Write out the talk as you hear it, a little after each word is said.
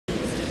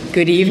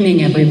Good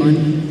evening,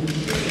 everyone.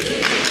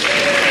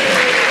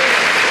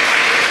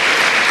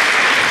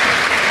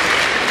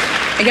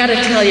 I gotta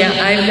tell you,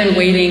 I've been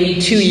waiting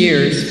 2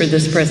 years for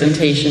this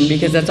presentation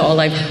because that's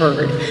all I've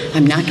heard.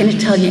 I'm not gonna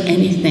tell you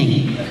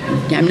anything.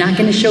 I'm not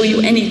gonna show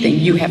you anything.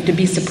 You have to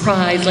be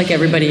surprised like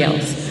everybody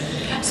else.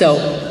 So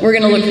we're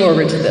gonna look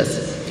forward to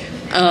this.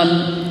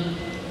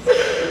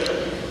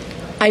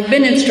 I've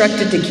been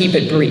instructed to keep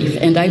it brief,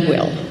 and I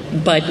will,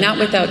 but not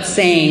without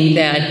saying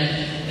that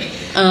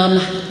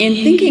in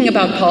thinking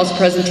about Paul's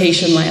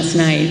presentation last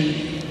night,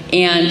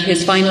 and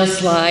his final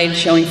slide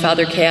showing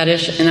Father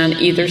Catich, and on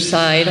either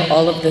side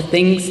all of the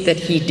things that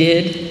he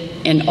did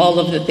and all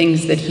of the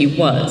things that he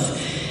was.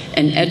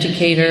 An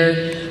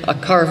educator, a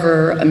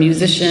carver, a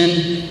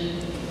musician.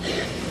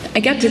 I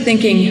got to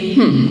thinking,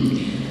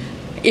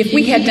 if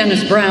we had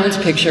Denis Brown's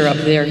picture up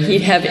there,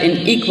 he'd have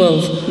an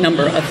equal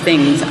number of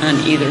things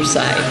on either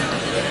side.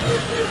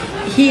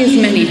 He is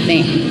many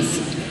things.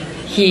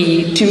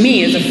 He, to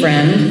me, is a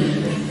friend.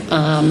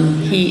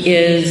 He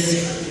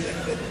is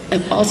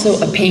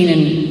also a pain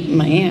in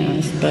my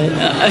ass, but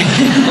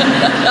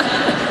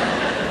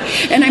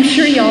and I'm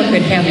sure y'all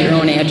could have your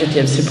own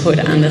adjectives to put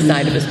on the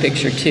side of his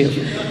picture too.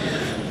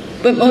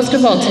 But most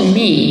of all, to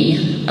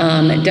me,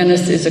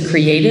 Denis is a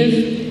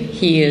creative.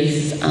 He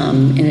is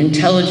an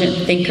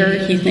intelligent thinker.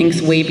 He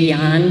thinks way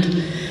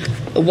beyond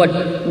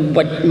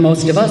what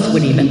most of us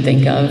would even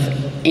think of.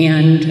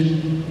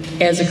 And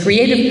as a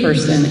creative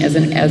person, as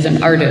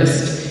an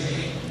artist,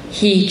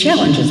 he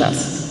challenges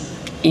us.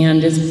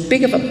 And as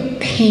big of a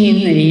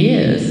pain that he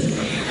is,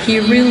 he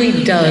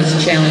really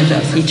does challenge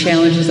us. He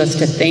challenges us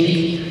to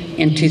think,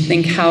 and to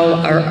think how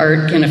our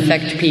art can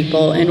affect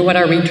people, and what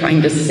are we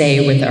trying to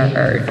say with our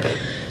art.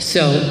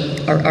 So,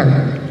 our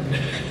art.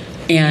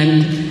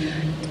 And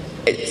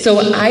so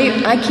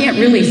I can't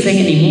really say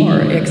any more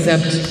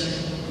except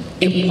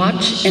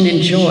watch and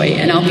enjoy,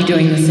 and I'll be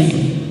doing the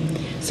same.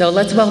 So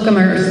let's welcome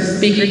our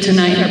speaker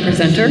tonight, our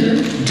presenter,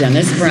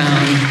 Denis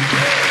Brown.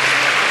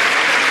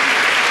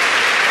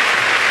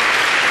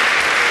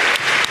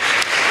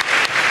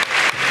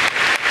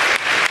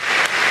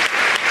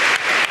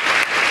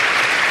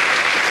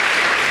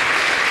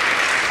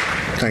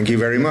 Thank you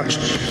very much.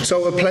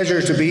 So a pleasure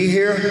to be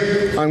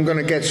here. I'm going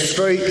to get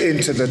straight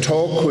into the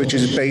talk, which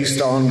is based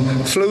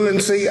on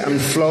fluency and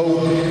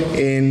flow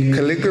in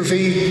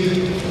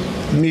calligraphy,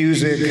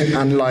 music,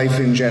 and life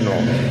in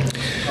general.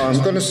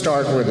 I'm going to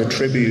start with a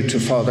tribute to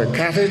Father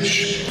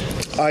Catich.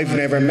 I've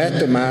never met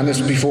the man, it's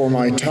before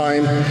my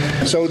time.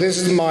 So this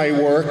is my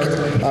work.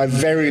 I have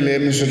very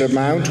limited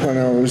amount when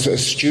I was a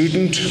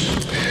student.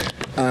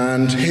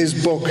 And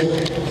his book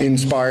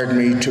inspired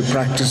me to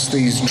practice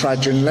these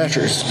TRAJAN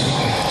letters.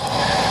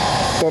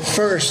 But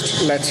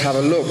first, let's have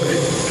a look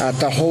at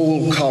the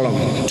whole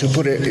column to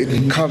put it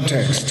in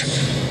context.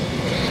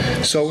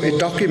 So it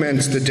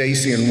documents the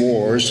Dacian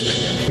Wars.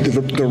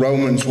 The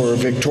Romans were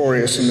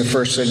victorious in the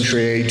 1st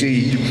century AD,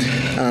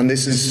 and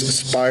this is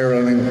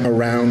spiraling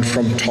around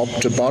from top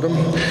to bottom.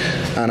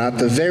 And at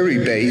the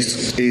very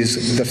base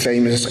is the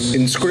famous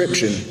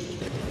inscription.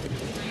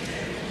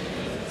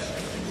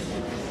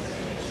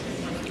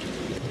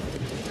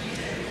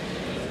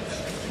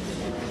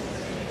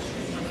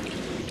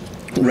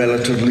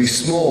 Relatively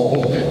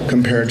small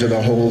compared to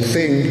the whole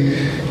thing,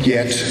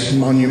 yet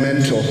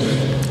monumental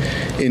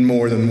in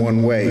more than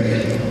one way.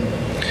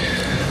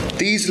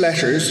 These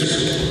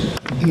letters,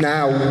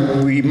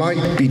 now we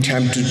might be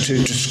tempted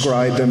to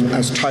describe them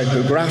as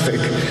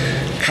typographic.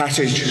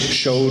 Catich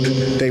showed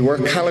they were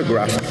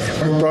calligraphic,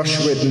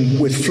 brush-written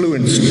with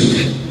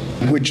fluency,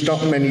 which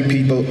not many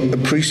people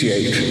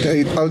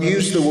appreciate. I'll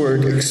use the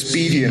word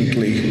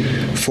expediently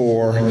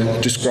for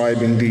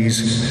describing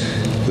these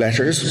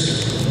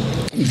letters.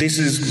 This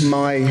is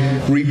my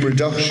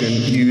reproduction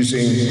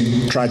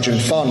using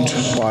TRAJAN font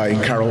by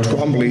Carol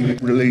Twombly,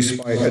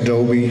 released by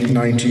Adobe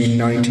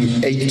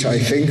 1998, I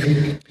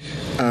think.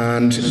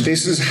 And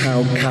this is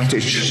how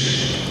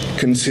Catich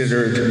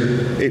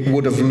considered it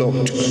would have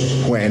looked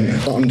when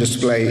on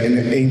display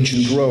in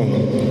ancient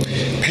Rome.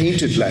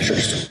 Painted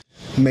letters,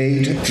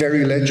 made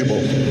very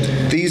legible.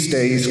 These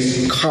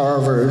days,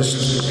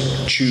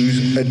 carvers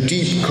choose a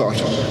deep cut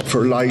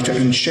for light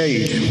and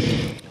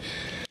shade.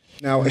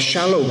 Now, a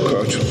shallow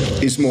cut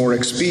is more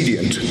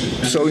expedient.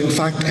 So, in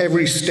fact,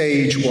 every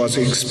stage was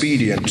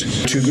expedient.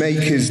 To make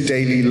his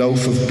daily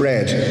loaf of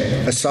bread,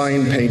 a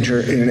sign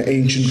painter in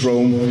ancient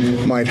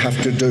Rome might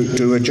have to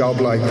do a job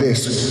like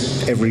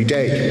this every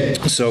day.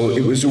 So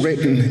it was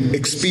written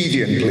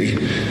expediently,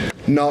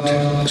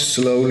 not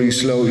slowly,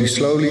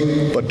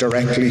 but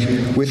directly,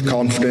 with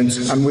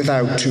confidence and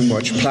without too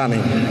much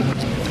planning.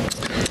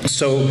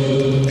 So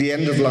the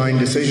end-of-line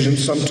decision,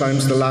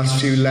 sometimes the last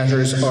few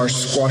letters are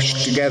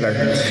squashed together.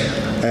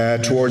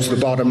 Towards the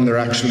bottom, they're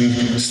actually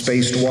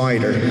spaced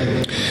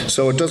wider.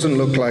 So it doesn't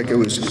look like it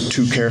was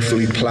too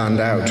carefully planned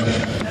out.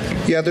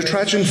 Yeah, the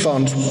TRAJAN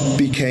font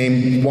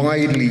became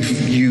widely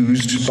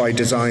used by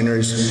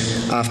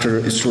designers after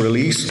its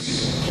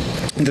release.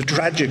 The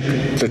tragic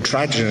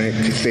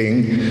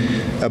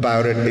thing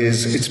about it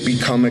is it's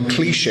become a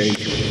cliche.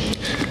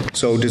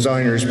 So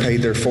designers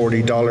paid their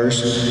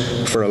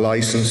 $40 for a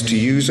license to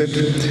use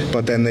it,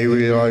 but then they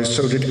realized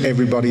so did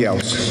everybody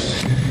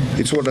else.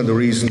 It's one of the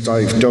reasons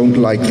I don't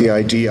like the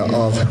idea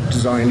of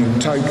designing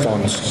type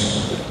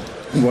fonts.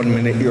 One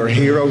minute you're a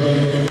hero,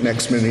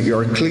 next minute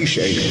you're a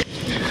cliche.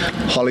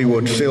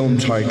 Hollywood film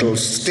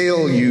titles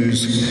still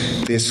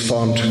use this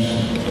font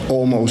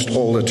almost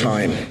all the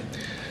time,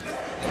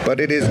 but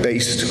it is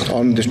based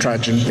on the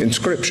TRAJAN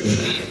inscription.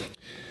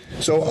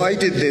 So I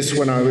did this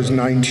when I was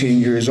 19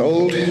 years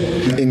old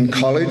in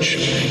college,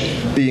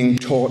 being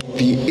taught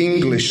the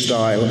English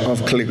style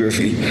of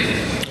calligraphy.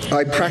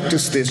 I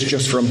practiced this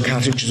just from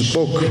Catich's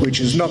book, which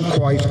is not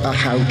quite a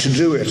how to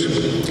do it.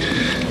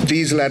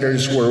 These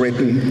letters were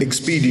written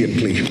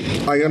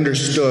expediently. I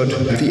understood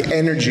the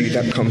energy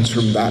that comes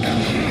from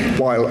that,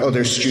 while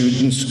other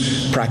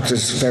students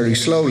practice very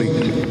slowly.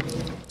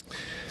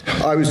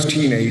 I was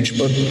teenage,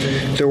 but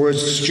there were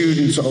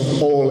students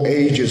of all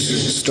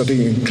ages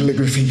studying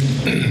calligraphy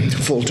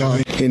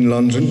full-time in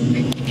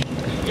London.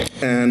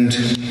 And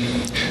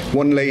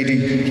one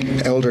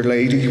lady, elder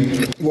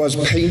lady, was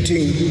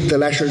painting the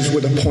letters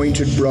with a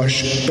pointed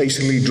brush,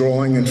 basically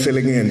drawing and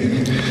filling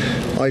in.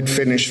 I'd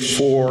finished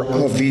 4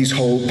 of these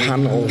whole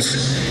panels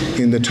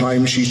in the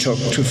time she took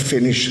to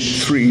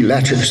finish 3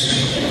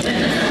 letters.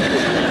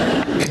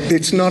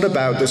 It's not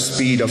about the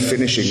speed of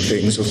finishing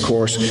things, of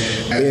course.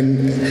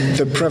 In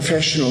the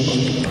professional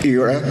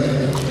era,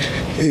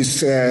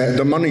 is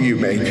the money you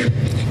make.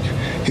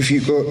 If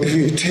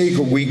you take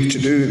a week to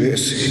do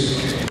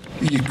this,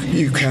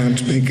 you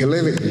can't make a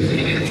living.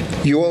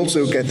 You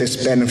also get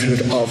this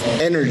benefit of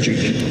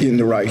energy in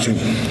the writing.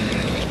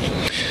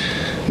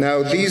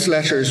 Now, these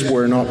letters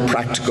were not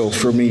practical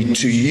for me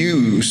to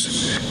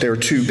use. They're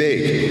too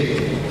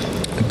big.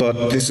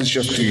 But this is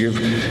just to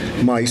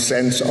give my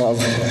sense of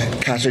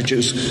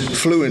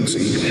Catich's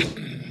fluency,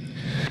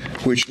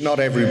 which not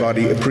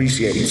everybody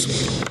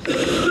appreciates.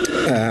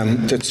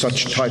 That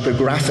such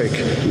typographic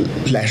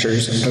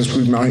letters, as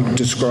we might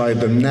describe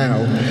them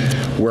now,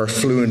 were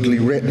fluently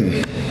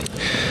written.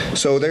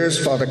 So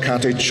there's Father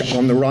Catich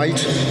on the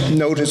right.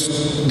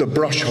 Notice the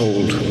brush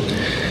hold.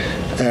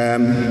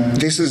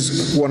 This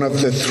is one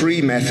of the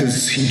 3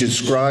 methods he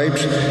described,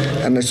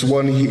 and it's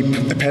one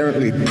he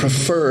apparently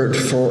preferred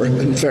for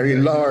very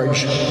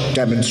large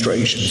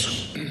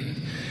demonstrations.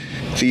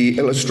 The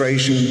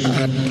illustration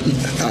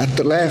at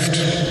the left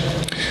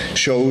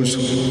shows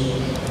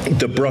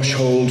the brush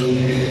hold,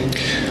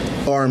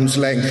 arm's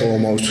length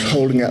almost,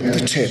 holding at the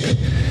tip,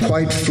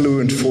 quite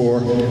fluent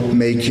for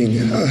making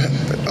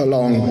a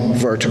long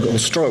vertical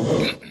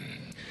stroke.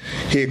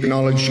 He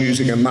acknowledged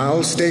using a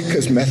mall stick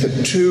as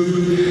method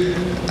 2,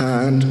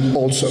 and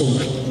also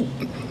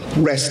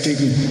resting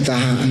the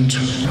hand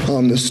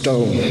on the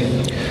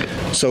stone.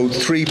 So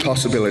 3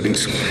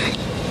 possibilities.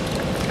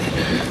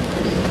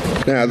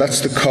 Now that's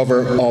the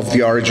cover of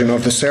The Origin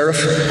of the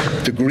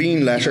Serif. The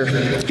green letter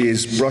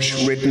is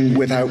brush written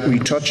without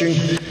retouching.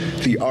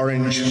 The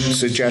orange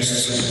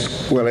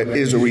suggests, well, it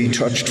is a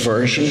retouched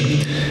version,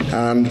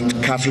 and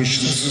Catich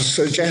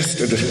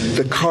suggested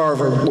the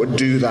carver would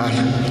do that,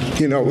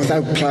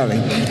 without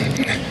planning.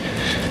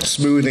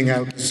 Smoothing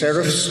out the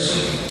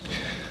serifs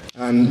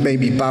and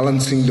maybe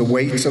balancing the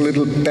weights a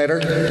little better.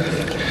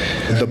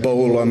 The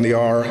bowl on the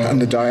R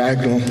and the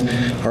diagonal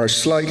are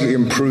slightly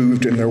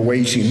improved in their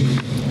weighting.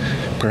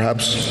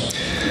 Perhaps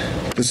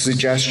the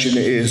suggestion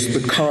is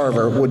the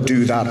carver would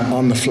do that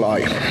on the fly.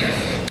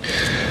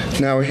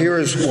 Now here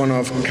is one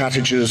of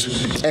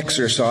Catich's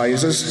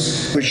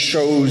exercises, which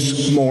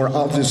shows more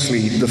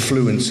obviously the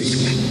fluency.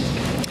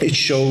 It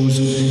shows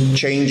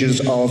changes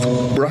of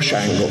brush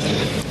angle.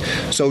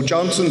 So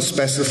Johnson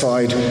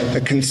specified a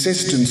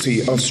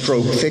consistency of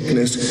stroke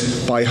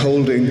thickness by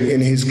holding,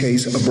 in his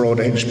case, a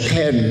broad-edged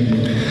pen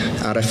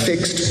at a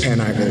fixed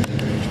pen angle.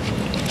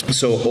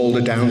 So all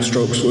the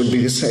downstrokes would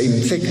be the same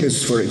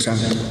thickness, for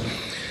example.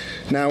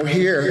 Now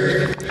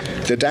here,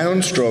 the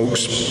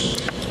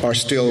downstrokes are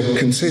still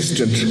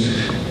consistent,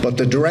 but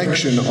the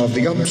direction of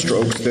the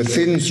upstrokes, the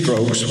thin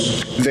strokes,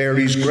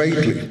 varies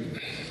greatly.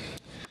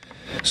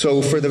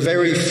 So for the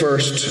very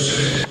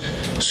first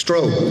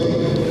stroke,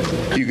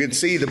 you can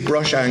see the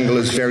brush angle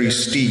is very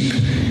steep,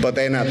 but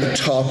then at the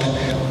top,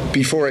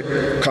 before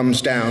it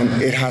comes down,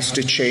 it has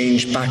to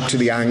change back to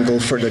the angle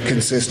for the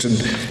consistent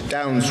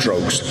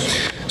downstrokes.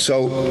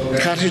 So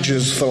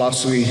Catich's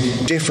philosophy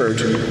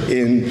differed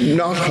in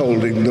not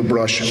holding the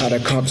brush at a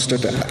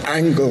constant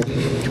angle,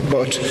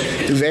 but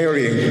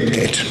varying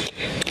it,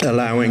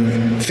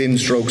 allowing thin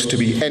strokes to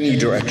be any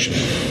direction.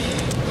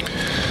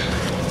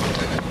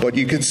 But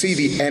you can see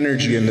the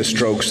energy in the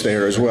strokes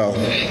there as well.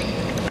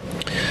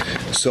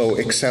 So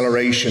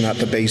acceleration at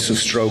the base of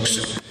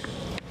strokes,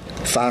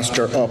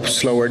 faster up,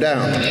 slower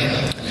down.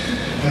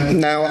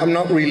 Now, I'm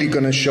not really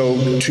going to show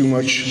too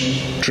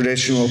much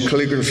traditional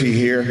calligraphy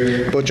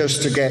here, but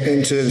just to get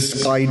into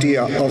this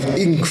idea of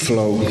ink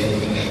flow.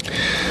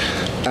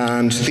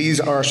 And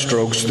these are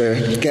strokes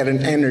that get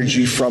an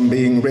energy from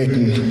being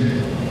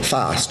written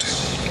fast,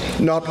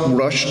 not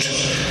rushed,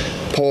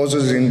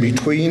 pauses in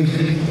between.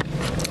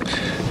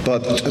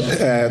 but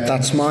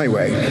that's my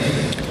way.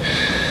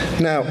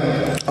 Now,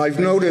 I've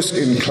noticed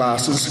in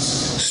classes,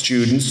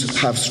 students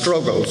have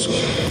struggles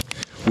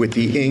with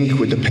the ink,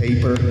 with the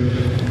paper.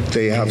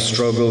 They have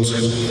struggles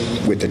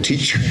with the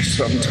teacher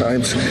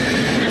sometimes.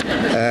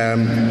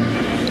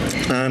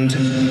 And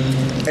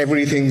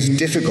everything's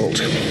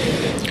difficult.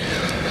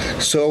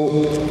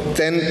 So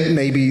then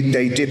maybe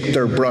they dip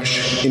their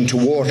brush into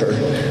water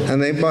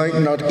and they might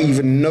not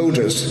even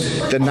notice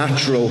the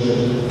natural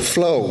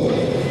flow,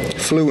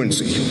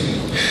 fluency.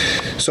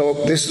 So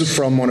this is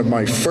from one of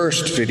my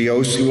first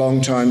videos a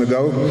long time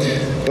ago,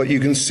 but you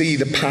can see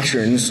the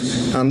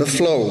patterns and the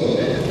flow.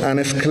 And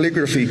if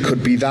calligraphy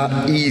could be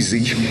that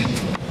easy,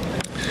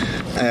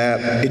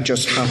 it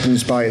just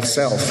happens by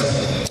itself.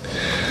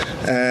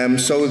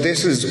 So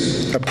this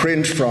is a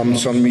print from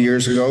some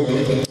years ago,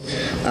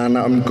 and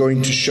I'm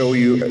going to show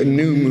you a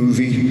new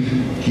movie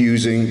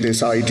using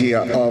this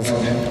idea of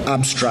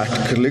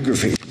abstract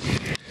calligraphy.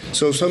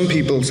 So some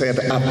people said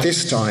at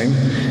this time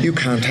you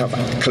can't have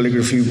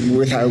calligraphy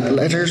without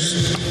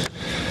letters,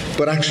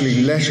 but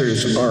actually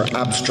letters are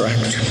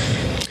abstract.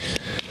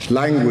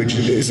 Language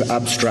is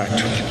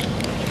abstract.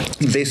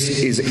 This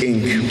is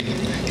ink.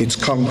 It's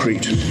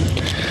concrete.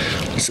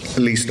 It's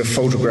at least a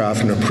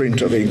photograph and a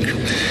print of ink.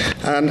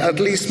 And at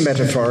least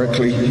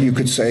metaphorically, you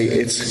could say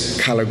it's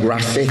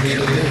calligraphic.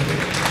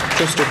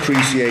 Just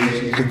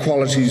appreciate the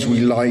qualities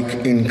we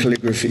like in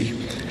calligraphy.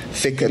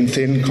 Thick and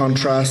thin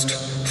contrast,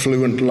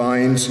 fluent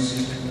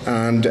lines,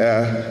 and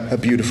a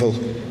beautiful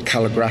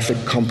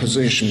calligraphic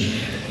composition.